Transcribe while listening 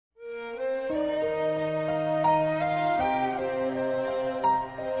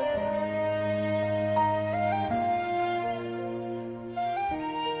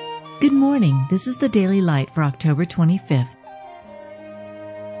Good morning. This is the Daily Light for October 25th.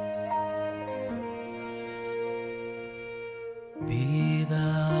 Be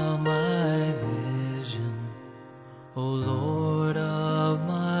thou my vision, O Lord of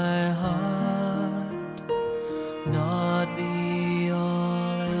my heart, not be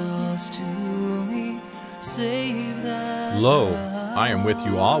all else to me, save that. Lo, I am with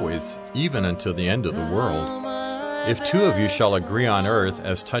you always, even until the end of the world. If two of you shall agree on earth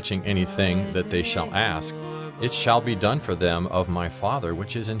as touching anything that they shall ask, it shall be done for them of my Father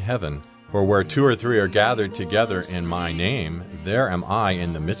which is in heaven. For where two or three are gathered together in my name, there am I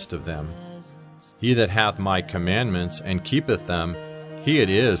in the midst of them. He that hath my commandments and keepeth them, he it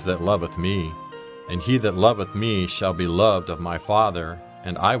is that loveth me. And he that loveth me shall be loved of my Father,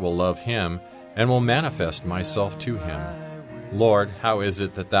 and I will love him, and will manifest myself to him. Lord, how is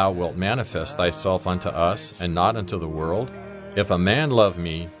it that thou wilt manifest thyself unto us, and not unto the world? If a man love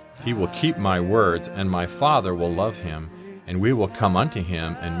me, he will keep my words, and my Father will love him, and we will come unto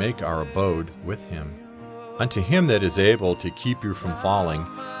him, and make our abode with him. Unto him that is able to keep you from falling,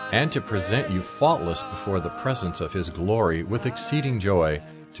 and to present you faultless before the presence of his glory with exceeding joy,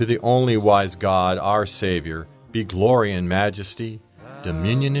 to the only wise God, our Savior, be glory and majesty,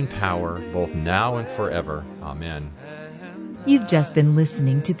 dominion and power, both now and forever. Amen. You've just been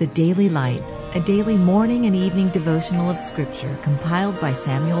listening to the Daily Light, a daily morning and evening devotional of Scripture compiled by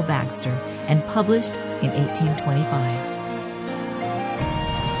Samuel Baxter and published in 1825.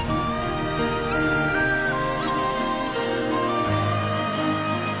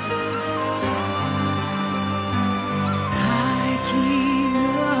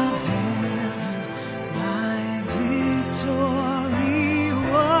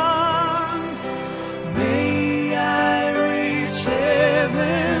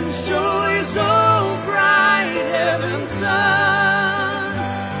 Heaven's joy so bright, heaven's sun,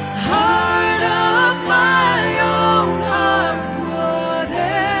 heart of my own heart,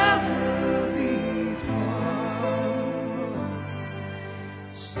 whatever befall,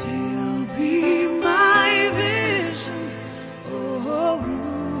 still be my vision, O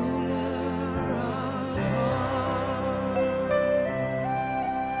ruler of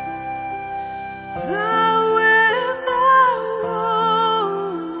all.